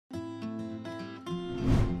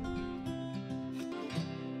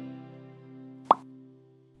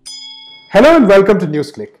Hello and welcome to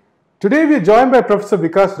NewsClick. Today we are joined by Professor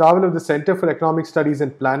Vikas Rawal of the Center for Economic Studies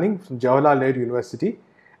and Planning from Jawaharlal Nehru University,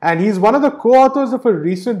 and he is one of the co-authors of a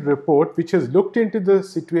recent report which has looked into the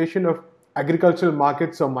situation of agricultural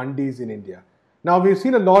markets or mandis in India. Now we've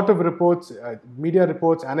seen a lot of reports, media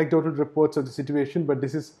reports, anecdotal reports of the situation, but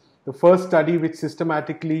this is the first study which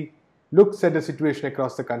systematically looks at the situation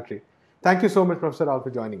across the country. Thank you so much, Professor Rawal, for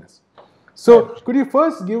joining us. So could you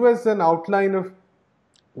first give us an outline of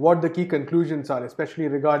what the key conclusions are, especially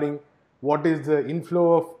regarding what is the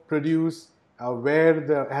inflow of produce,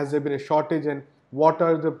 has there been a shortage, and what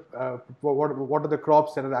are the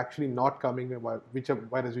crops that are actually not coming, which are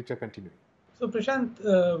continuing? So Prashant,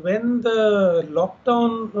 when the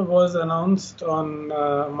lockdown was announced on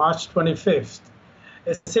March 25th,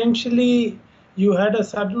 essentially you had a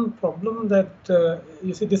sudden problem that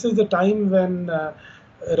you see this is the time when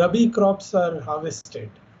Rabi crops are harvested.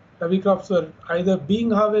 Rabi crops were either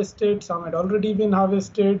being harvested, some had already been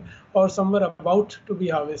harvested, or some were about to be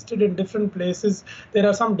harvested. In different places, there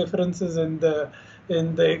are some differences in the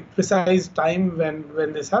precise time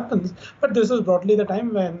when this happens. But this was broadly the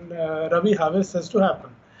time when Rabi harvest has to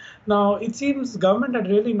happen. Now, it seems government had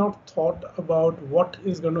really not thought about what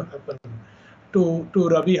is going to happen to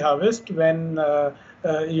Rabi harvest when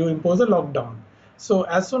you impose a lockdown. So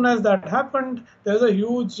as soon as that happened, there's a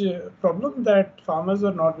huge problem that farmers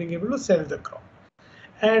were not being able to sell the crop.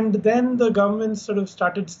 And then the government sort of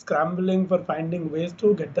started scrambling for finding ways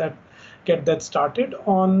to get that started.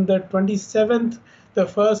 On the 27th, the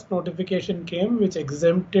first notification came which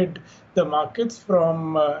exempted the markets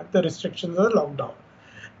from the restrictions of the lockdown.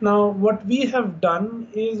 Now, what we have done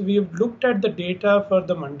is we have looked at the data for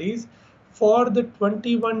the mandis for the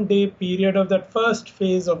 21-day period of that first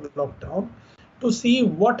phase of the lockdown, to see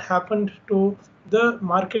what happened to the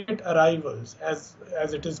market arrivals, as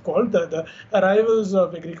it is called, the arrivals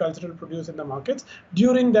of agricultural produce in the markets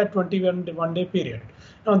during that 21-day period.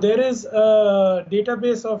 Now, there is a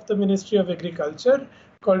database of the Ministry of Agriculture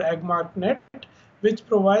called AgMarkNet, which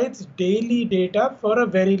provides daily data for a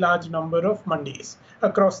very large number of mandis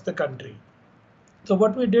across the country. So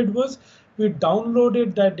what we did was we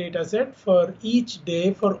downloaded that data set for each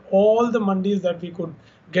day for all the mandis that we could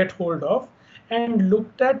get hold of, and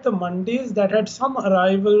looked at the mandis that had some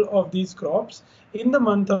arrival of these crops in the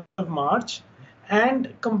month of March,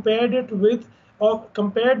 and compared it with, or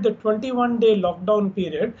compared the 21-day lockdown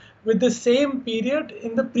period with the same period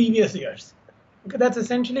in the previous years. Okay, that's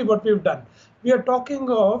essentially what we've done. We are talking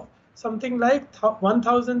of something like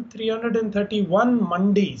 1,331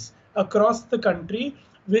 mandis across the country,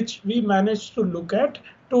 which we managed to look at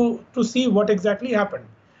to see what exactly happened.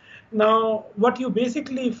 Now, what you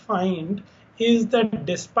basically find is that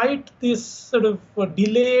despite this sort of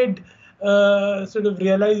delayed sort of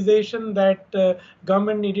realization that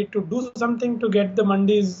government needed to do something to get the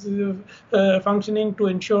mandis functioning, to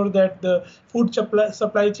ensure that the food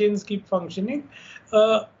supply chains keep functioning,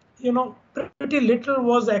 pretty little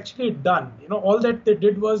was actually done. All that they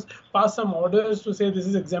did was pass some orders to say this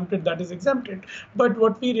is exempted, that is exempted. But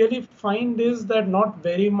what we really find is that not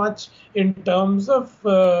very much in terms of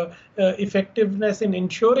effectiveness in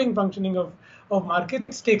ensuring functioning of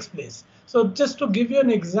markets takes place. So just to give you an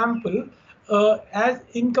example, as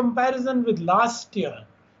in comparison with last year,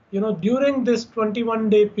 during this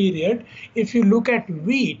 21-day period, if you look at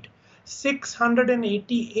wheat,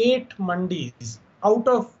 688 mandis out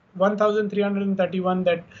of 1,331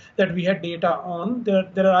 that we had data on. There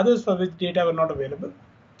are others for which data were not available.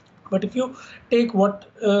 But if you take what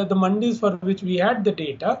the mandis for which we had the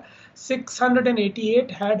data, 688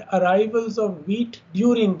 had arrivals of wheat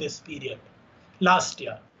during this period last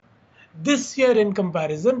year. This year, in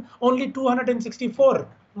comparison, only 264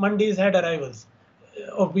 mandis had arrivals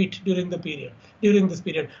of wheat during this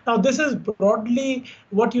period. Now, this is broadly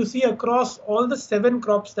what you see across all the 7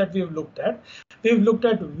 crops that we've looked at. We've looked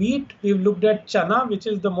at wheat, we've looked at chana, which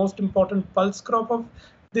is the most important pulse crop of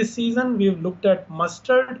this season. We've looked at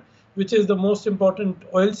mustard, which is the most important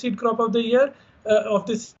oilseed crop of the year, of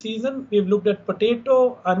this season. We've looked at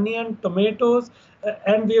potato, onion, tomatoes,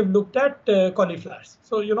 and we have looked at cauliflowers.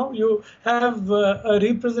 So, you have a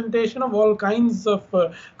representation of all kinds of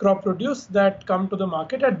crop produce that come to the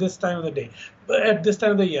market at this time of the day, at this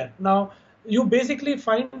time of the year. Now, you basically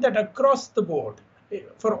find that across the board,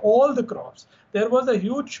 for all the crops, there was a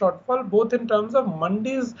huge shortfall, both in terms of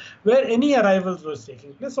mandis where any arrivals was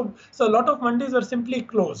taking place. So a lot of mandis were simply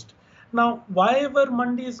closed. Now, why were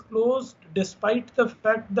mandis closed despite the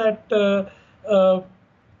fact that the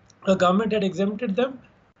government had exempted them?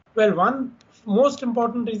 Well, one most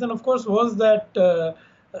important reason, of course, was that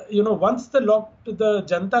once the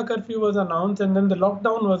Janta curfew was announced and then the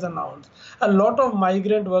lockdown was announced, a lot of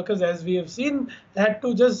migrant workers, as we have seen, had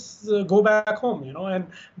to just go back home, and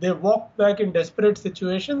they walked back in desperate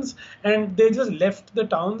situations, and they just left the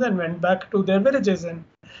towns and went back to their villages and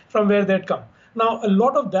from where they'd come. Now, a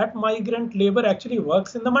lot of that migrant labor actually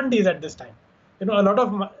works in the mandis at this time.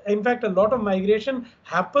 In fact, a lot of migration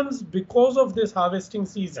happens because of this harvesting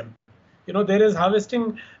season. There is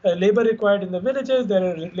harvesting labor required in the villages.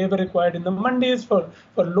 There is labor required in the mandis for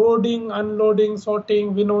loading, unloading,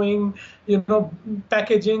 sorting, winnowing,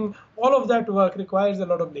 packaging. All of that work requires a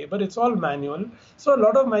lot of labor. It's all manual. So a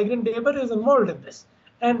lot of migrant labor is involved in this.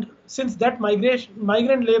 And since that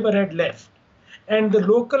migrant labor had left, and the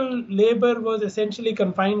local labor was essentially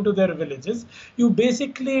confined to their villages, you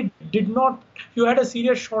basically you had a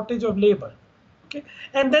serious shortage of labor. Okay,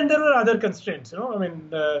 and then there were other constraints.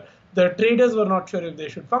 The traders were not sure if they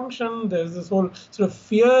should function. There's this whole sort of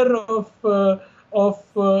fear of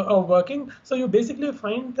working. So you basically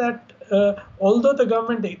find that although the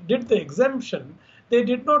government did the exemption, they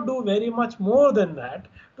did not do very much more than that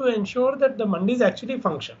to ensure that the mandis actually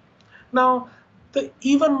function. Now, the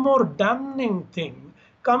even more damning thing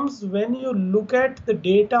comes when you look at the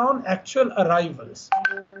data on actual arrivals.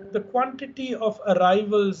 The quantity of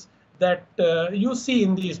arrivals that you see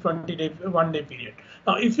in these 21-day period.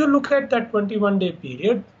 Now, if you look at that 21-day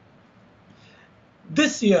period,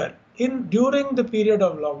 this year, during the period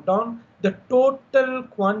of lockdown, the total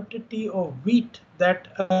quantity of wheat that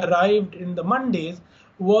arrived in the mandis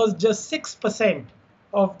was just 6%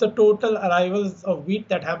 of the total arrivals of wheat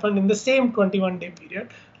that happened in the same 21-day period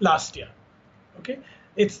last year. Okay,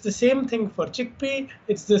 it's the same thing for chickpea.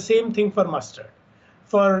 It's the same thing for mustard.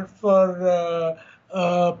 For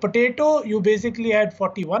potato, you basically had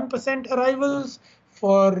 41% arrivals.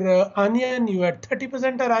 For onion, you had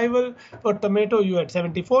 30% arrival. For tomato, you had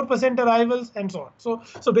 74% arrivals, and so on.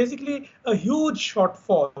 So basically, a huge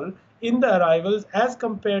shortfall in the arrivals as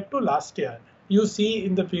compared to last year you see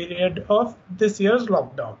in the period of this year's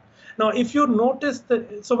lockdown. Now, if you notice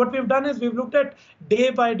so what we've done is we've looked at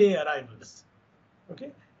day-by-day arrivals.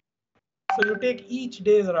 Okay, so you take each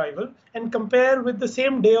day's arrival and compare with the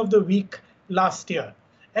same day of the week last year,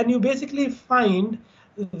 and you basically find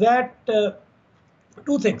that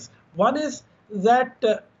two things. One is that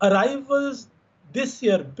arrivals this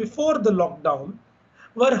year before the lockdown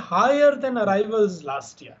were higher than arrivals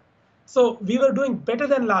last year. So we were doing better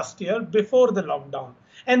than last year before the lockdown.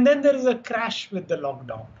 And then there is a crash with the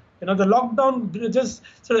lockdown. The lockdown just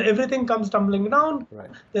sort of everything comes tumbling down. Right.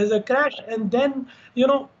 There's a crash. And then,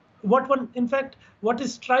 what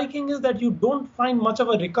is striking is that you don't find much of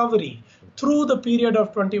a recovery through the period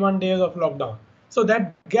of 21 days of lockdown. So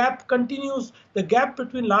that gap continues, the gap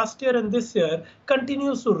between last year and this year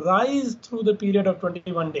continues to rise through the period of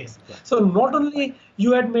 21 days. So not only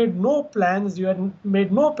you had made no plans, you had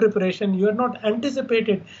made no preparation, you had not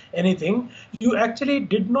anticipated anything, you actually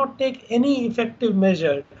did not take any effective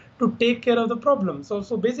measure to take care of the problem.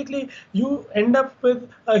 So basically you end up with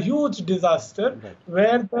a huge disaster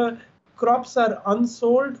where the crops are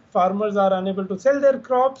unsold, farmers are unable to sell their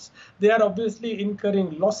crops, they are obviously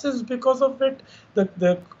incurring losses because of it,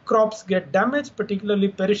 the crops get damaged, particularly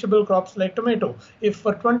perishable crops like tomato. If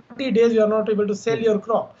for 20 days you are not able to sell your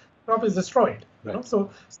crop is destroyed. Right.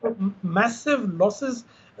 So massive losses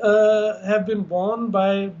have been borne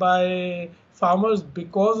by farmers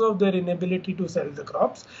because of their inability to sell the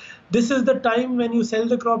crops. This is the time when you sell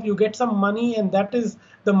the crop, you get some money, and that is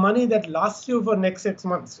the money that lasts you for next 6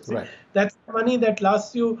 months. Right. That's the money that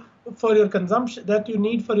lasts you for your consumption, that you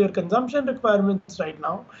need for your consumption requirements right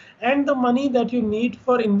now, and the money that you need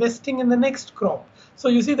for investing in the next crop. So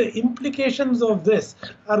you see the implications of this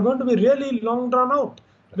are going to be really long drawn out,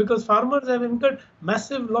 because farmers have incurred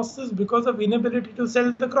massive losses because of inability to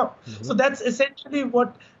sell the crop. Mm-hmm. So that's essentially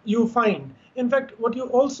what you find. In fact, what you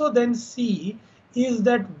also then see is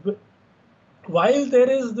that while there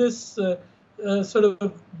is this sort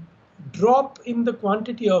of drop in the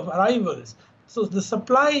quantity of arrivals, so the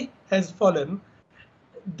supply has fallen,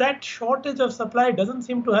 that shortage of supply doesn't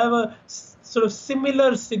seem to have a sort of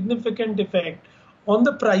similar significant effect on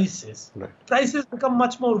the prices. Right. Prices become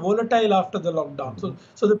much more volatile after the lockdown. Mm-hmm.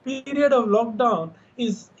 So the period of lockdown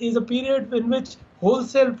is a period in which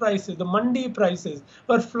wholesale prices, the mandi prices,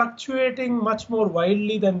 were fluctuating much more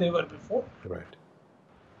wildly than they were before. Right.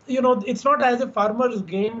 It's not as if farmers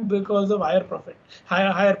gained because of higher profit,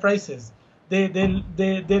 higher prices. They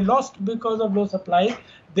lost because of low supply.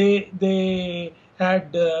 They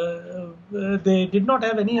they did not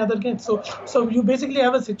have any other gains. So you basically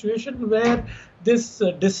have a situation where this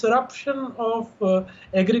disruption of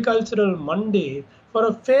agricultural mandi for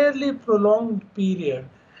a fairly prolonged period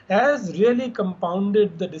has really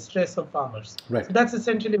compounded the distress of farmers. Right. So that's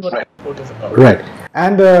essentially what the report is about. Right.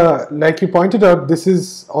 And like you pointed out, this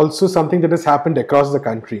is also something that has happened across the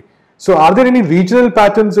country. So are there any regional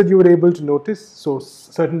patterns that you were able to notice? So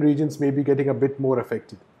certain regions may be getting a bit more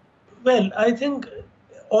affected. Well, I think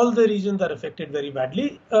all the regions are affected very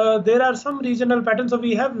badly. There are some regional patterns. So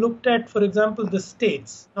we have looked at, for example, the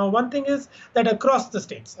states. Now, one thing is that across the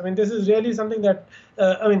states, I mean, this is really something that,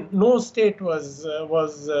 no state was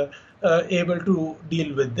able to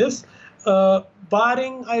deal with this.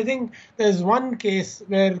 Barring, I think there's one case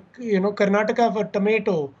where, Karnataka for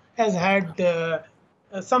tomato has had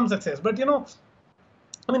some success. But,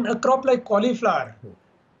 a crop like cauliflower,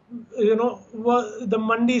 the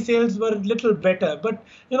mandi sales were little better, but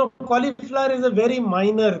cauliflower is a very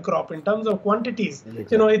minor crop in terms of quantities.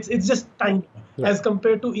 Exactly. It's just tiny as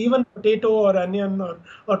compared to even potato or onion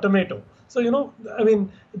or tomato. So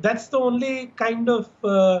that's the only kind of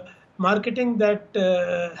marketing that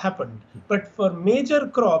happened. But for major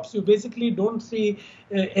crops, you basically don't see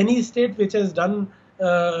any state which has done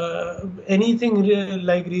anything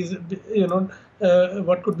like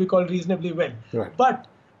what could be called reasonably well. Right. But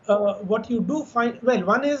what you do find, well,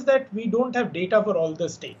 one is that we don't have data for all the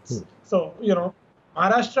states. So,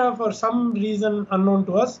 Maharashtra, for some reason unknown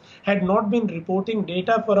to us, had not been reporting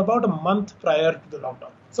data for about a month prior to the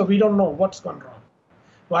lockdown. So we don't know what's gone wrong,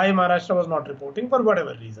 why Maharashtra was not reporting for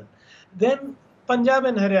whatever reason. Then Punjab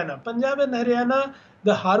and Haryana,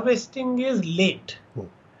 the harvesting is late.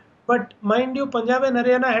 But mind you, Punjab and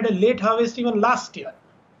Haryana had a late harvest even last year.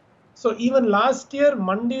 So even last year,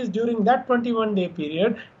 mandis during that 21-day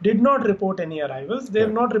period did not report any arrivals. They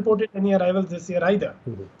have not reported any arrivals this year either.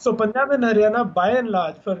 So Punjab and Haryana, by and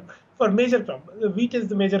large, for major crop, the wheat is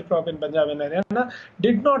the major crop in Punjab and Haryana,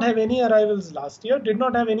 did not have any arrivals last year, did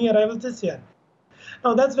not have any arrivals this year.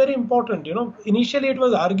 Now that's very important. Initially it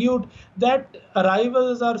was argued that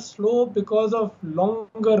arrivals are slow because of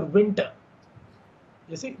longer winter.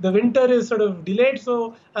 You see, the winter is sort of delayed,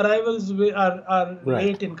 so arrivals are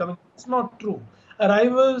late in coming. It's not true.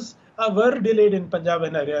 Arrivals were delayed in Punjab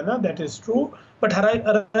and Haryana, that is true. But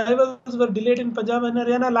arrivals were delayed in Punjab and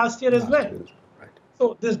Haryana last year as well. Right.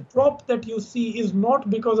 So this drop that you see is not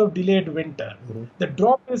because of delayed winter. The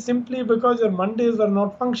drop is simply because your mandis are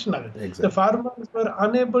not functional. Exactly. The farmers were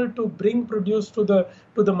unable to bring produce to the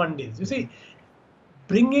mandis. You see,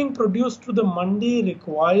 bringing produce to the mandi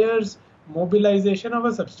requires mobilization of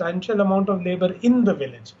a substantial amount of labor in the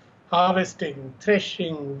village. Harvesting,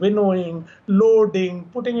 threshing, winnowing, loading,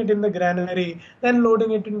 putting it in the granary, then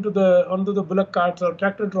loading it onto the bullock carts or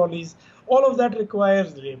tractor trolleys. All of that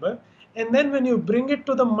requires labor. And then when you bring it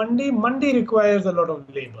to the mandi requires a lot of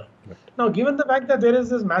labor. Right. Now, given the fact that there is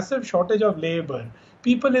this massive shortage of labor,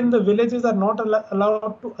 people in the villages are not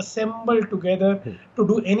allowed to assemble together to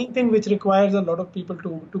do anything which requires a lot of people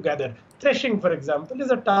to gather. Threshing, for example,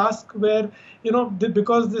 is a task where,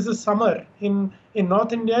 because this is summer in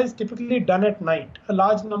North India, is typically done at night. A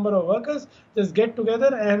large number of workers just get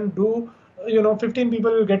together and do, 15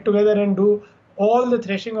 people will get together and do all the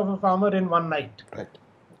threshing of a farmer in one night. Right.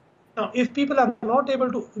 Now, if people are not able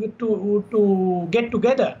to get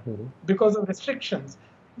together because of restrictions,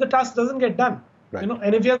 the task doesn't get done. Right.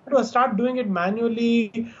 And if you have to start doing it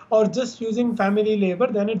manually or just using family labor,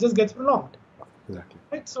 then it just gets prolonged. Exactly.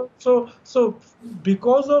 Right. So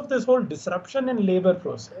because of this whole disruption in labor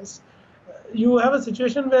process, you have a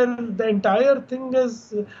situation where the entire thing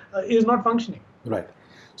is not functioning. Right.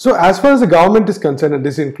 So as far as the government is concerned, and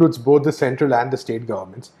this includes both the central and the state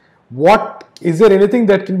governments, is there anything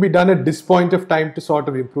that can be done at this point of time to sort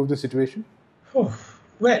of improve the situation? Oh,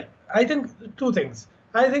 well, I think two things.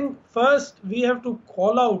 I think first we have to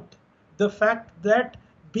call out the fact that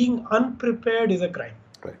being unprepared is a crime.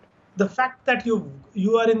 Right. The fact that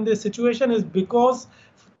you are in this situation is because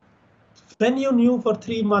when you knew for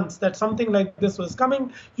 3 months that something like this was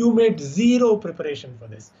coming, you made zero preparation for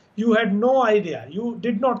this. You had no idea. You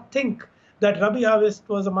did not think that Rabi harvest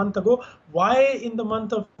was a month ago. Why in the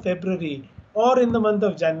month of February or in the month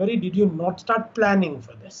of January did you not start planning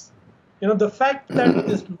for this? The fact that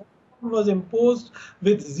this was imposed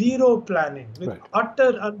with zero planning, with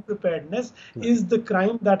utter unpreparedness, is the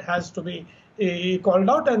crime that has to be called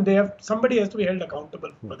out, and somebody has to be held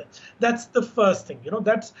accountable for that. That's the first thing.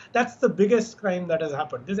 That's the biggest crime that has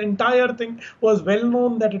happened. This entire thing was well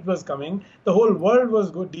known that it was coming. The whole world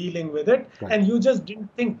was dealing with it, and you just didn't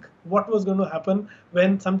think what was going to happen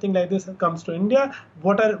when something like this comes to India.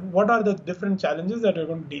 What are the different challenges that we're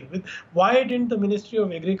going to deal with? Why didn't the Ministry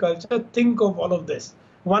of Agriculture think of all of this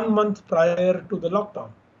 1 month prior to the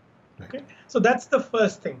lockdown? Okay, so that's the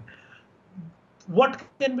first thing. What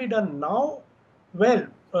can be done now? Well,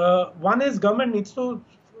 one is government needs to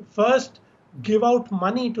first give out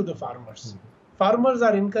money to the farmers. Farmers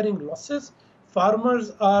are incurring losses.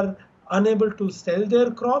 Farmers are unable to sell their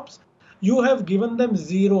crops. You have given them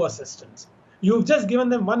zero assistance. You've just given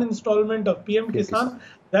them one installment of PM Kisan.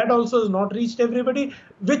 That also has not reached everybody,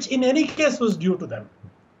 which in any case was due to them.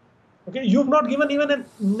 Okay, you've not given even a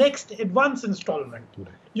next advance installment.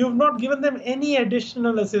 You've not given them any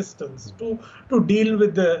additional assistance to deal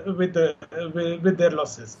with their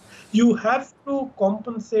losses. You have to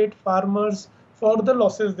compensate farmers for the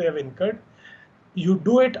losses they have incurred. You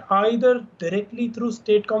do it either directly through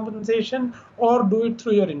state compensation or do it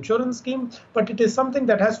through your insurance scheme, but it is something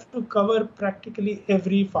that has to cover practically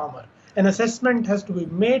every farmer. An assessment has to be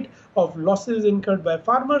made of losses incurred by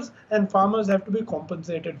farmers, and farmers have to be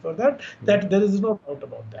compensated for that. That there is no doubt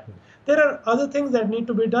about that. There are other things that need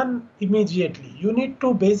to be done immediately. You need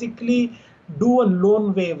to basically do a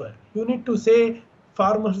loan waiver. You need to say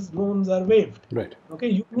farmers' loans are waived. Right. Okay.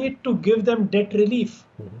 You need to give them debt relief.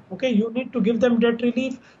 Okay. You need to give them debt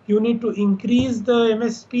relief. You need to increase the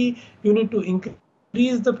MSP. You need to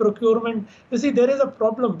increase the procurement. You see, there is a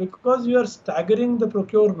problem because you are staggering the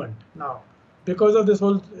procurement now because of this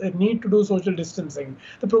whole need to do social distancing.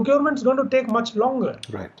 The procurement is going to take much longer.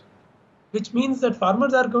 Right. Which means that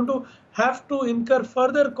farmers are going to have to incur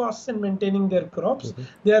further costs in maintaining their crops.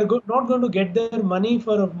 They are not going to get their money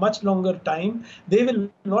for a much longer time. They will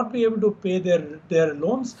not be able to pay their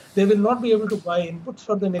loans. They will not be able to buy inputs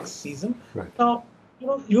for the next season. Right. Now,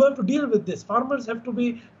 you have to deal with this. Farmers have to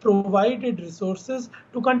be provided resources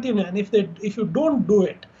to continue. And if you don't do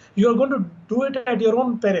it, you are going to do it at your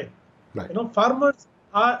own peril. Right. Farmers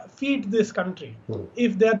feed this country.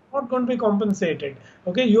 If they are not going to be compensated,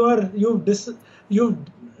 okay, you've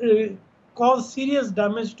caused serious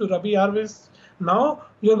damage to Rabi harvest. Now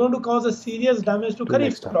you're going to cause a serious damage to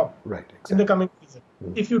Kharif crop in the coming season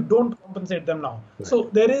if you don't compensate them now. Right. So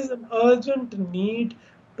there is an urgent need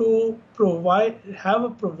to have a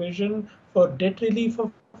provision for debt relief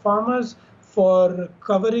for farmers, for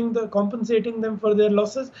compensating them for their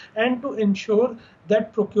losses, and to ensure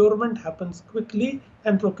that procurement happens quickly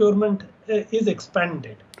and procurement is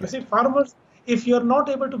expanded. Right. You see, farmers, if you're not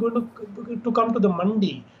able to come to the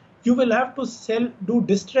mandi, you will have to do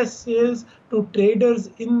distress sales to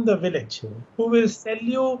traders in the village who will sell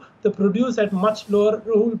you the produce at much lower,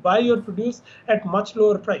 who will buy your produce at much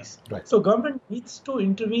lower price. Right. So government needs to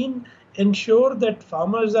intervene, ensure that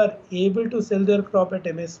farmers are able to sell their crop at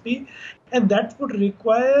MSP, and that would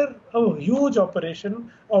require a huge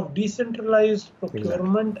operation of decentralized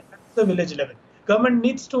procurement at the village level.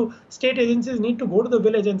 State agencies need to go to the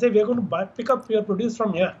village and say, we are going to pick up your produce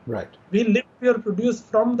from here. Right. We lift your produce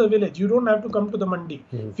from the village. You don't have to come to the mandi.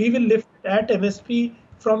 We will lift at MSP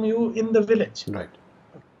from you in the village. Right.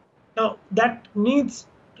 Now, that needs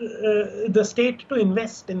the state to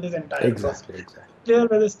invest in this entire process. Exactly. Clear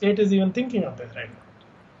whether the state is even thinking of this right now.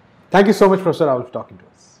 Thank you so much, Professor Rahul, for talking to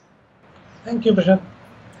us. Thank you, Prashant.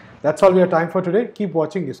 That's all we have time for today. Keep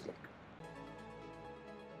watching NewsClick.